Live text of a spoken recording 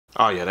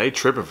Oh yeah, they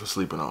tripping for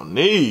sleeping on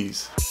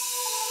these.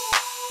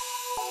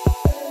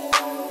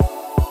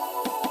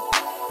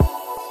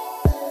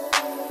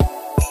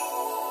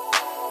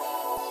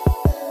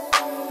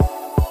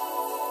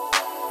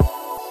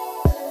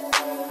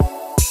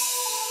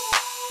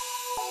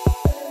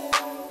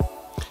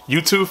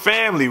 YouTube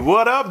family,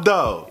 what up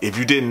though? If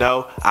you didn't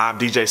know, I'm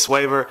DJ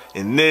Swavor,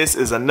 and this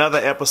is another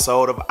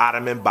episode of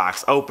Ottoman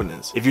Box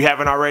Openings. If you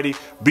haven't already,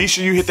 be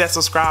sure you hit that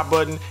subscribe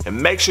button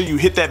and make sure you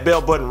hit that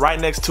bell button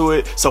right next to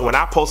it so when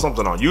I post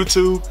something on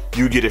YouTube,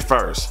 you get it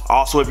first.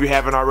 Also, if you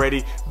haven't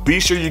already, be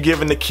sure you're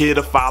giving the kid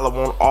a follow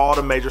on all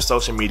the major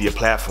social media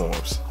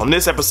platforms. On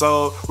this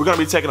episode, we're going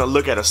to be taking a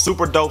look at a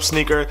super dope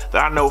sneaker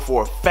that I know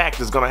for a fact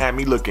is going to have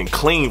me looking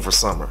clean for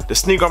summer. The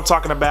sneaker I'm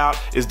talking about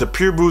is the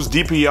Pure Boost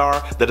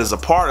DPR that is a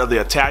part of the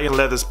Italian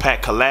Leathers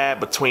Pack collab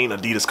between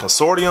Adidas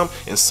Consortium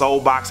and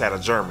Solebox out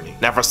of Germany.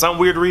 Now for some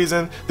weird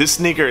reason, this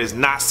sneaker is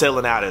not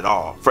selling out at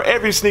all. For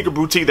every sneaker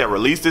boutique that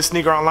released this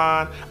sneaker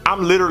online,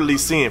 I'm literally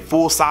seeing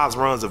full size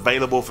runs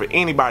available for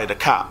anybody to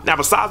cop. Now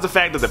besides the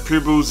fact that the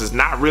Pure Boost is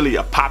not really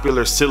a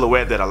popular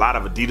silhouette that a lot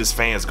of Adidas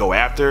fans go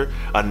after,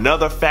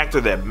 another factor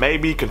that may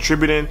be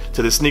contributing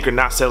to the sneaker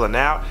not selling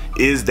out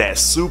is that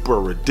super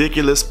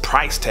ridiculous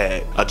price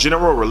tag. A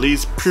general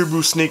release Pure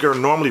Boost sneaker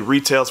normally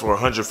retails for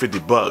 150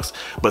 bucks,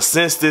 but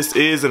since this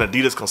is an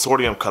Adidas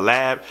Consortium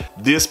collab,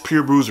 this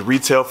Pure Boost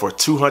retail for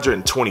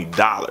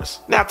 $220.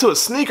 Now to a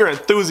sneaker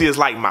enthusiast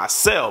like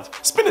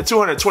myself, spending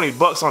 220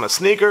 bucks on a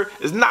sneaker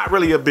is not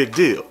really a big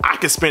deal. I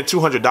can spend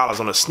 $200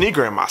 on a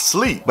sneaker in my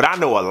sleep, but I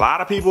know a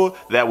lot of people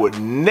that would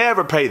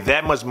never pay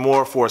that much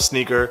more for a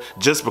sneaker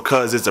just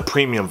because it's a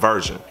premium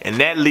version. And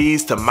that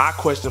leads to my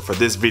question for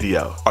this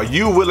video. Are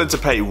you willing to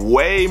pay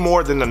way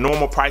more than the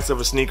normal price of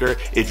a sneaker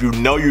if you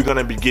know you're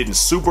gonna be getting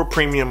super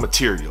premium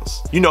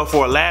materials? You know,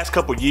 for the last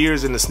couple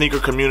years in the sneaker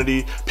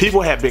community,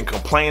 people have been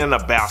complaining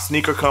about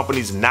sneaker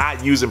companies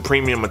not using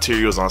premium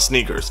materials on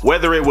sneakers.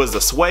 Whether it was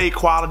the suede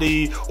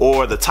quality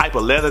or the type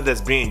of leather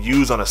that's being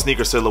used on a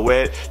sneaker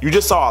silhouette, you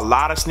just saw a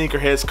lot of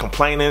sneakerheads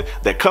complaining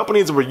that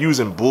companies were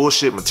using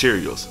bullshit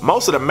materials.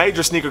 Most of the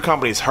major sneaker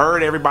companies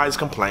heard everybody's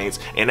complaints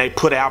and they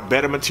put out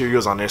better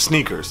materials on their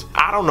sneakers.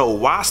 I don't know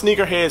why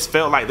sneakerheads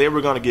felt like they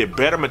were gonna get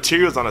better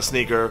materials on a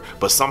sneaker,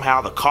 but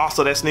somehow the cost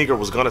of that sneaker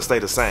was gonna stay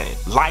the same.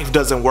 Life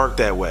doesn't work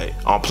that way.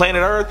 On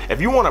planet Earth,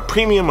 if you want a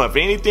premium of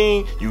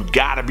anything, you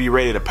gotta be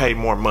ready to pay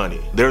more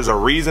money. There's a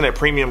reason that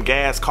premium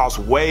gas costs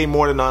way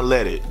more than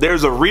unleaded.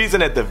 There's a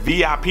reason that the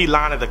VIP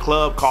line at the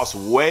club costs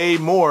way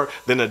more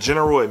than the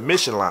general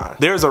admission line.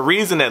 There's a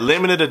reason that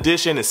limited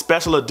edition and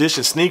special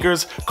edition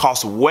sneakers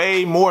cost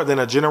way more than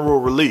a general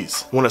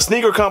release. When a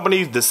sneaker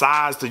company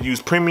decides to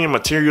use premium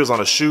materials on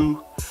a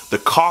shoe, the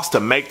cost to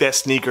make that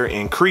sneaker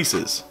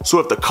increases. So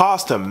if the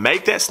cost to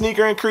make that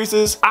sneaker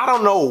increases, I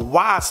don't know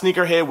why a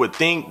sneakerhead would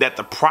think that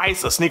the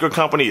price a sneaker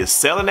company is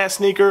selling that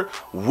sneaker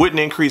wouldn't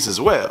increase as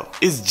well.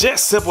 It's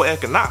just simple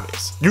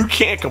economics. You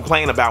can't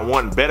complain about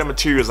wanting better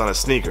materials on a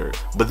sneaker,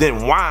 but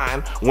then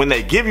whine when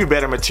they give you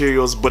better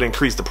materials but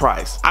increase the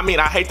price. I mean,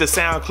 I hate to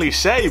sound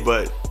cliche,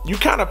 but you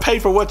kind of pay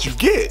for what you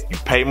get. You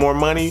pay more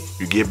money,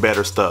 you get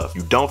better stuff.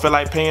 You don't feel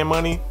like paying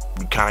money,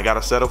 you kind of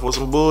gotta settle for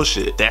some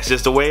bullshit. That's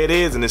just the way it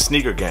is in this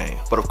sneaker game.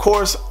 But of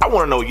course, I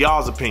want to know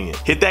y'all's opinion.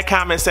 Hit that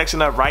comment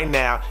section up right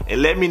now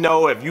and let me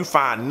know if you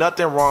find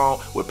nothing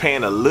wrong with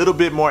paying a little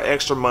bit more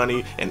extra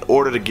money in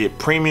order to get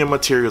premium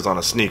materials on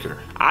a sneaker.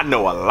 I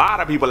know a lot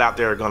of people out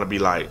there are gonna be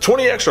like,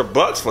 20 extra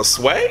bucks for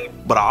suede?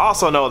 But I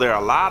also know there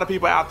are a lot of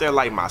people out there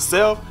like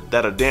myself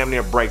that'll damn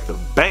near break the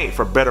bank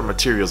for better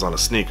materials on a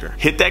sneaker.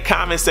 Hit that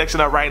comment section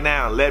up right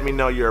now and let me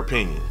know your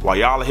opinion. While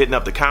y'all are hitting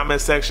up the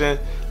comment section,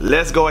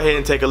 let's go ahead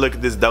and take a look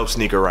at this dope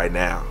sneaker right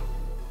now.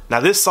 Now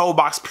this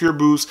Solebox Pure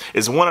Boost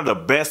is one of the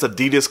best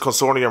Adidas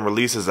Consortium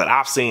releases that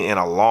I've seen in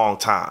a long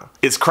time.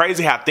 It's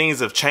crazy how things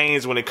have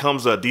changed when it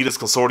comes to Adidas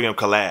Consortium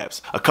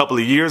collabs. A couple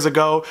of years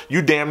ago,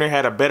 you damn near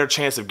had a better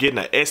chance of getting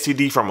an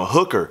STD from a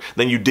hooker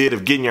than you did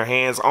of getting your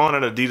hands on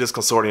an Adidas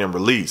Consortium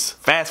release.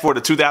 Fast forward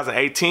to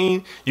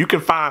 2018, you can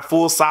find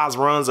full-size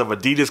runs of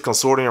Adidas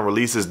Consortium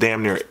releases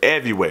damn near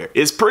everywhere.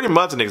 It's pretty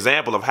much an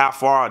example of how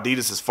far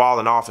Adidas has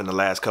fallen off in the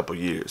last couple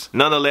of years.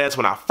 Nonetheless,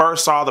 when I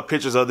first saw the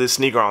pictures of this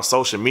sneaker on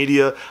social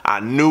media, I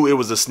knew it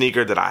was a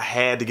sneaker that I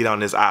had to get on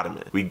this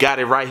Ottoman. We got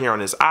it right here on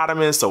this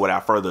Ottoman, so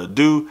without further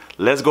ado,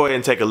 let's go ahead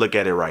and take a look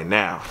at it right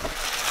now.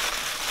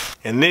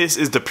 And this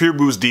is the Pure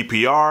Boost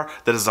DPR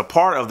that is a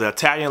part of the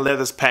Italian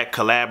Leathers Pack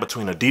collab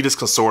between Adidas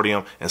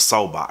Consortium and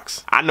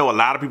Solebox. I know a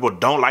lot of people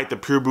don't like the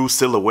Pure Boost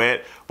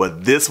silhouette,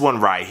 but this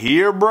one right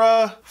here,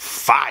 bruh,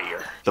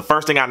 fire. The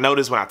first thing I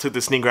noticed when I took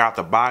this sneaker out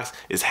the box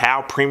is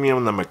how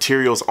premium the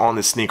materials on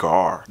this sneaker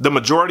are. The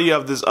majority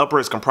of this upper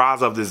is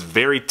comprised of this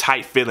very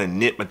tight fitting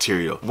knit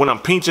material. When I'm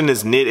pinching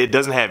this knit, it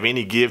doesn't have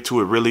any give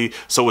to it really,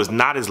 so it's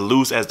not as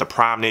loose as the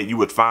prime knit you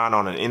would find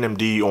on an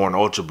NMD or an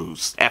Ultra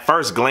Boost. At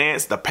first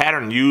glance, the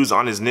pattern used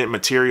on this knit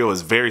material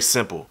is very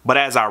simple, but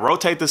as I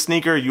rotate the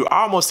sneaker, you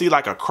almost see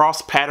like a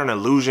cross pattern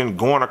illusion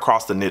going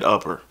across the knit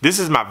upper. This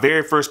is my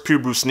very first Pure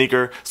Boost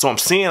sneaker, so I'm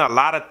seeing seeing a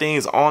lot of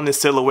things on this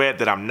silhouette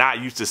that I'm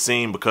not used to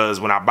seeing, because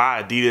when I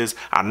buy Adidas,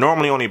 I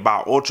normally only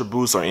buy Ultra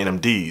Boost or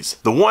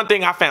NMDs. The one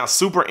thing I found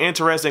super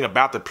interesting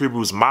about the Pure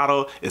Boost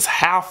model is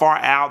how far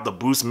out the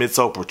Boost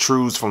midsole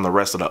protrudes from the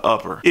rest of the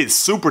upper. It's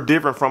super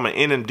different from an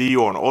NMD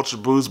or an Ultra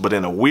Boost, but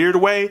in a weird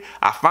way,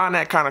 I find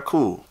that kind of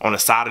cool. On the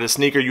side of the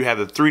sneaker, you have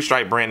the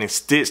 3-stripe branding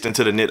stitched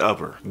into the knit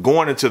upper.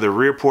 Going into the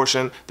rear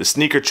portion, the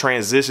sneaker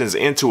transitions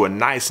into a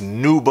nice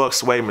nubuck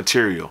suede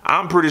material.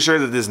 I'm pretty sure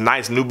that this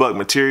nice nubuck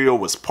material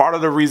was part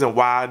of the reason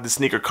why the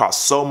sneaker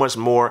costs so much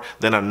more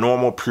than a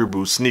normal Pure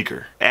Boost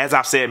sneaker. As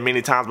I've said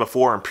many times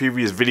before in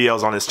previous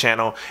videos on this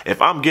channel, if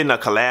I'm getting a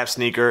collab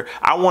sneaker,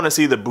 I want to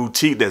see the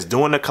boutique that's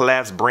doing the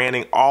collabs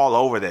branding all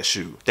over that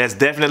shoe. That's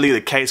definitely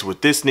the case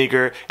with this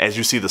sneaker, as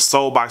you see the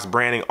Solebox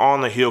branding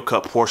on the heel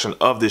cup portion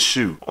of this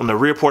shoe. On the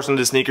rear portion of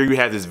the sneaker, you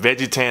have this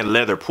veggie tan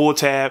leather pull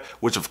tab,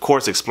 which of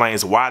course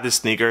explains why this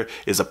sneaker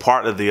is a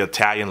part of the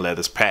Italian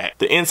leathers pack.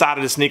 The inside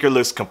of the sneaker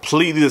looks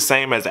completely the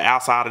same as the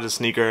outside of the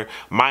sneaker,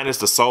 minus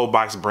the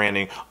Solebox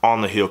branding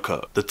on the heel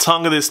cup. The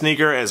tongue of this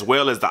sneaker, as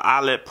well as the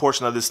eyelet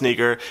portion of the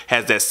sneaker,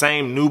 has that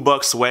same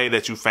nubuck suede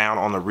that you found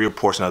on the rear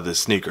portion of this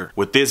sneaker.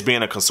 With this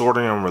being a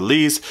consortium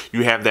release,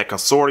 you have that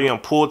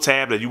consortium pull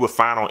tab that you would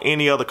find on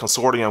any other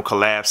consortium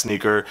collab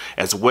sneaker,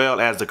 as well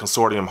as the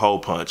consortium hole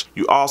punch.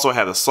 You also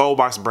have the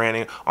Solebox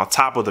branding on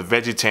top of the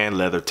veggie tan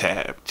leather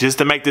tab. Just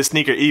to make this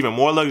sneaker even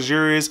more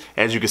luxurious,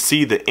 as you can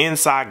see, the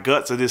inside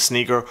guts of this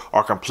sneaker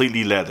are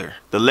completely leather.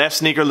 The left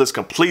sneaker looks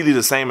completely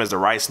the same as the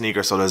right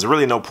sneaker, so there's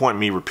really no point in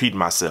me repeating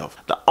myself.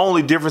 The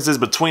only differences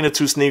between the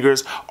two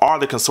sneakers are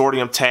the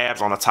consortium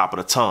tabs on the top of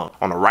the tongue.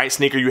 On the right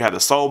sneaker, you have the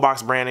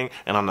Solebox branding,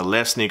 and on the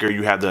left sneaker,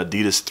 you have the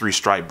Adidas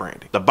 3-stripe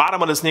branding. The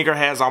bottom of the sneaker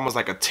has almost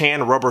like a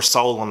tan rubber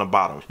sole on the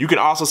bottom. You can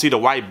also see the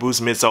white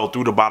Boost midsole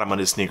through the bottom of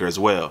this sneaker as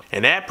well.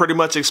 And that pretty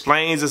much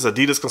explains this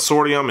Adidas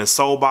Consortium and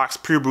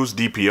Solebox Pure Boost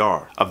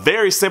DPR. A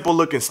very simple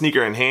looking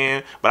sneaker in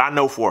hand, but I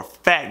know for a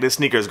fact this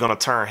sneaker is gonna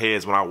turn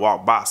heads when I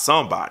walk by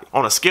somebody.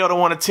 On a scale of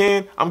 1 to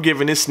 10, I'm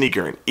giving this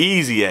sneaker an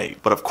easy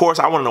 8. But of course,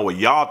 I wanna know what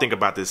y'all think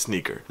about this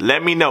sneaker.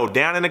 Let me know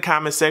down in the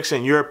comment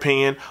section your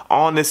opinion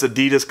on this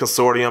Adidas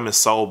Consortium and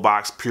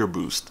Solebox Pure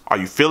Boost. Are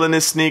you feeling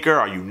this sneaker?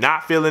 Are you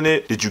not feeling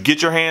it? Did you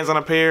get your hands on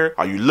a pair?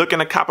 Are you looking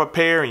to cop a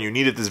pair and you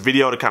needed this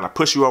video to kind of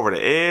push you over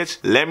the edge?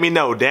 Let me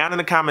know down in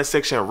the comment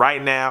section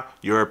right now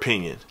your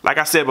opinion. Like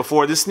I said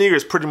before, this sneaker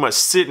is pretty much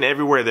sitting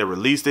everywhere they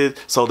released it,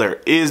 so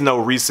there is no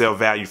resale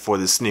value for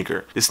this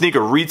sneaker. This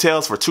sneaker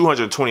retails for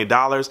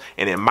 $220,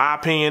 and in my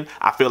opinion,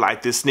 I feel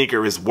like this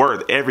sneaker is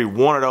worth every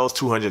one of those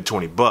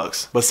 220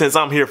 bucks. But since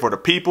I'm here for the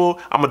people,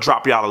 I'm gonna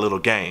drop y'all a little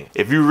game.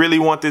 If you really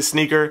want this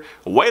sneaker,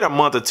 wait a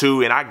month or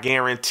two and I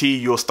guarantee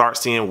you'll start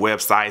seeing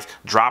websites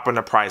dropping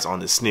the price on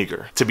this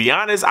sneaker. To be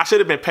honest, I should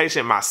have been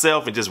patient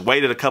myself and just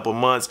waited a couple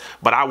months,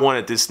 but I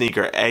wanted this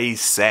sneaker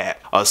ASAP.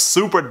 A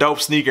super dope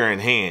sneaker in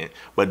hand,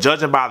 but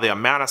judging by the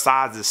amount of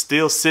sizes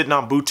still sitting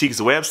on boutiques'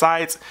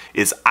 websites,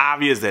 it's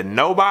obvious that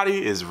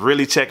nobody is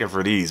really checking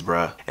for these,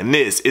 bruh. And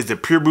this is the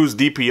Pure Boost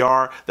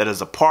DPR that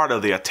is a part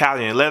of the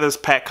Italian Leathers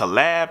Pack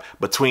collab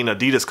between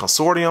Adidas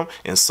Consortium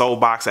and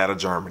Solebox out of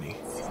Germany.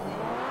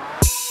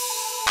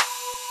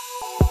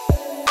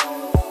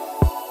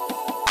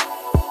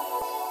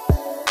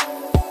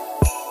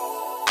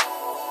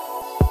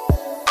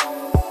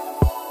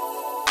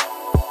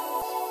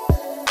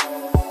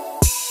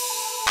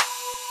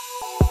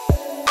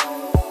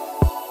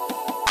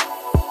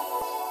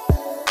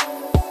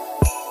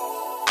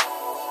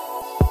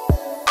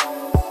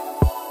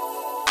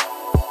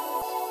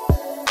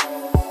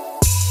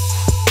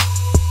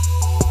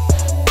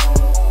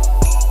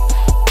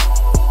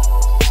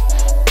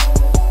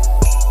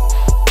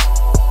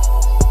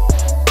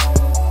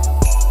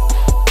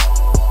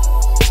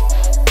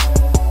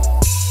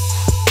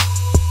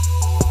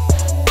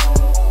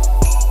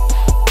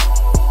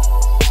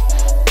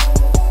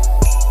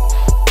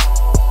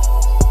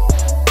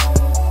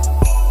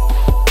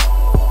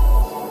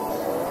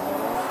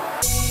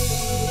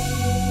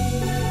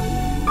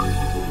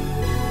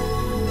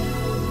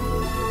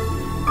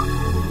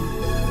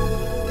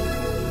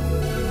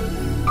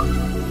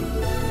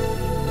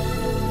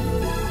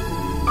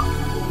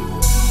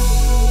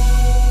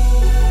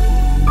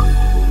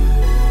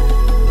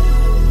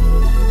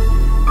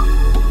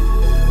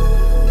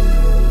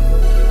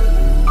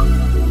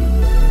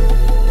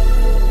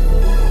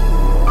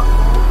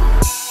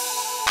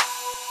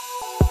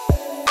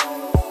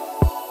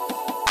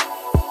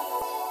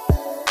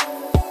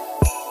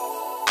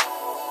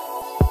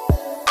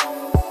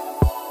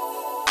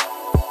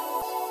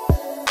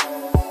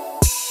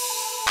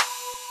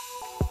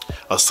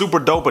 A super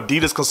dope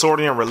Adidas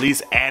Consortium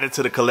release added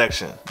to the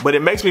collection. But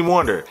it makes me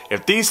wonder,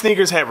 if these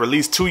sneakers had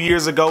released 2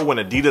 years ago when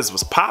Adidas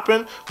was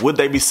popping, would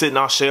they be sitting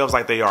on shelves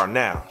like they are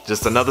now?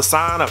 Just another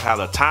sign of how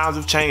the times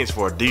have changed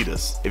for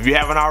Adidas. If you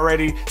haven't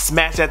already,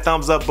 smash that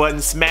thumbs up button,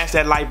 smash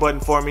that like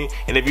button for me,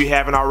 and if you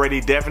haven't already,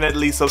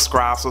 definitely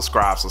subscribe.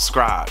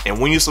 And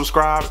when you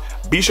subscribe,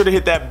 be sure to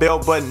hit that bell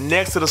button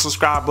next to the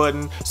subscribe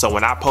button so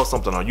when I post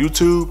something on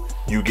YouTube,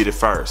 you get it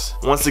first.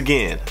 Once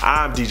again,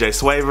 I'm DJ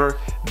Swavor.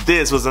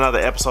 This was another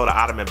episode of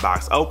Ottoman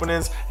box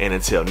openings. And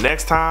until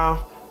next time,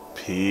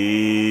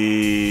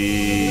 peace.